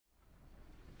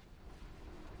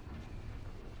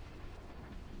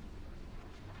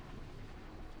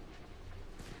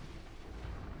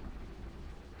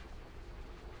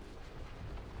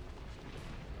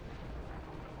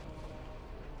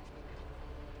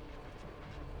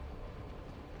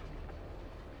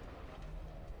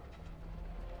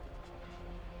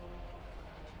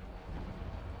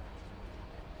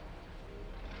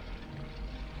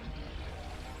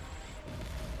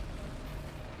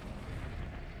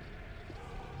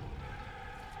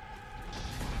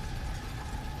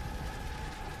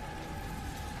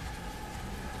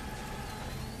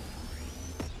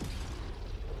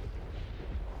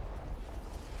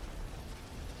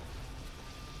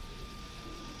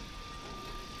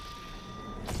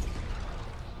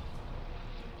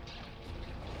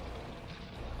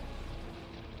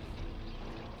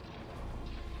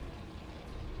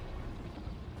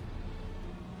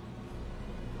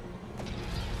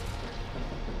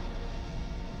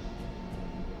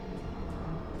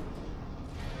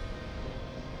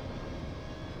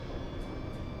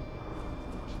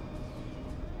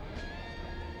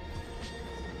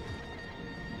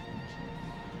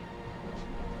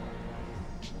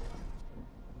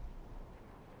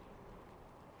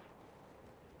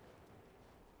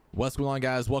What's going on,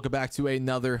 guys? Welcome back to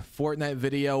another Fortnite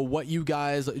video. What you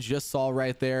guys just saw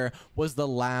right there was the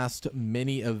last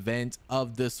mini event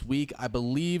of this week. I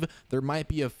believe there might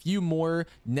be a few more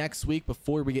next week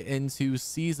before we get into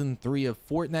season 3 of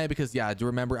Fortnite, because yeah, do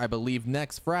remember, I believe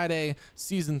next Friday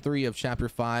season 3 of chapter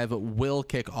 5 will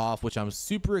kick off, which I'm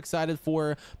super excited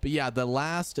for. But yeah, the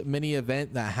last mini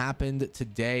event that happened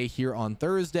today here on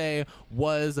Thursday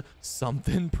was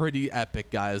something pretty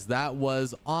epic, guys. That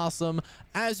was awesome.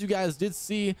 As you guys did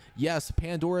see, yes,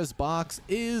 Pandora's box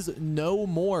is no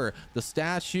more. The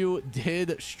statue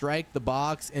did strike the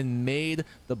box and made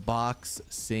the box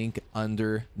sink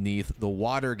underneath the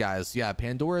water, guys. Yeah,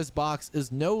 Pandora's box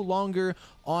is no longer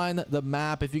on the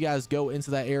map. If you guys go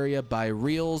into that area by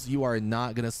reels, you are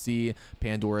not gonna see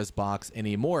Pandora's box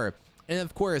anymore. And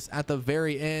of course, at the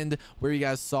very end where you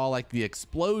guys saw like the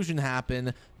explosion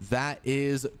happen, that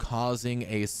is causing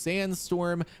a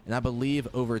sandstorm. And I believe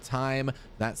over time,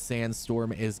 that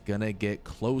sandstorm is gonna get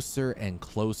closer and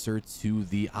closer to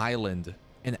the island.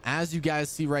 And as you guys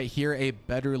see right here, a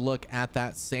better look at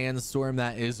that sandstorm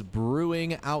that is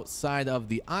brewing outside of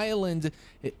the island.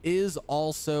 It is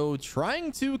also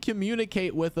trying to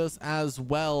communicate with us as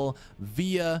well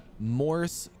via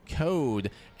Morse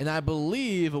code. And I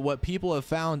believe what people have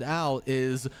found out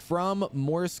is from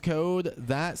Morse code,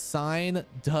 that sign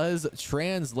does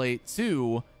translate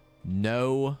to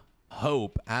no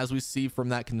hope. As we see from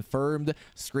that confirmed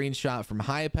screenshot from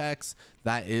Hypex,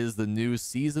 that is the new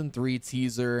season 3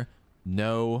 teaser,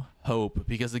 no hope.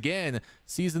 Because again,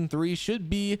 season 3 should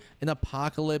be an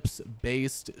apocalypse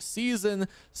based season,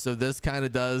 so this kind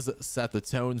of does set the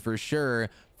tone for sure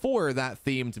for that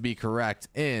theme to be correct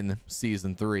in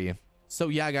season 3. So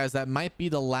yeah, guys, that might be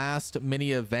the last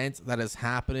mini event that is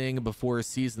happening before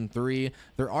season 3.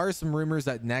 There are some rumors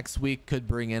that next week could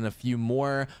bring in a few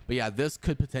more, but yeah, this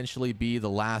could potentially be the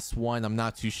last one. I'm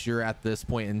not too sure at this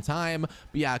point in time,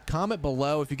 but yeah, comment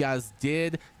below if you guys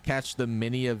did catch the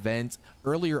mini event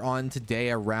earlier on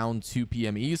today around 2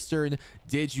 p.m. Eastern.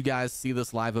 Did you guys see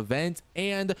this live event?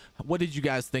 And what did you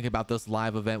guys think about this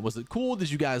live event? Was it cool? Did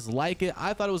you guys like it?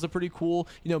 I thought it was a pretty cool,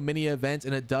 mini event,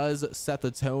 and it does set the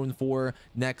tone for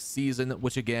next season,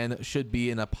 which again should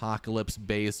be an apocalypse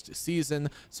based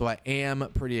season. So I am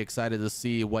pretty excited to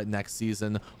see what next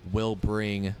season will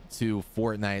bring to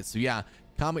Fortnite. So yeah,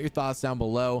 comment your thoughts down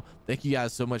below. Thank you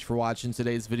guys so much for watching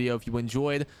today's video. If you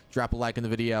enjoyed, drop a like on the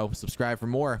video, subscribe for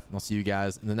more, and I'll see you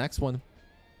guys in the next one.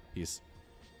 Peace.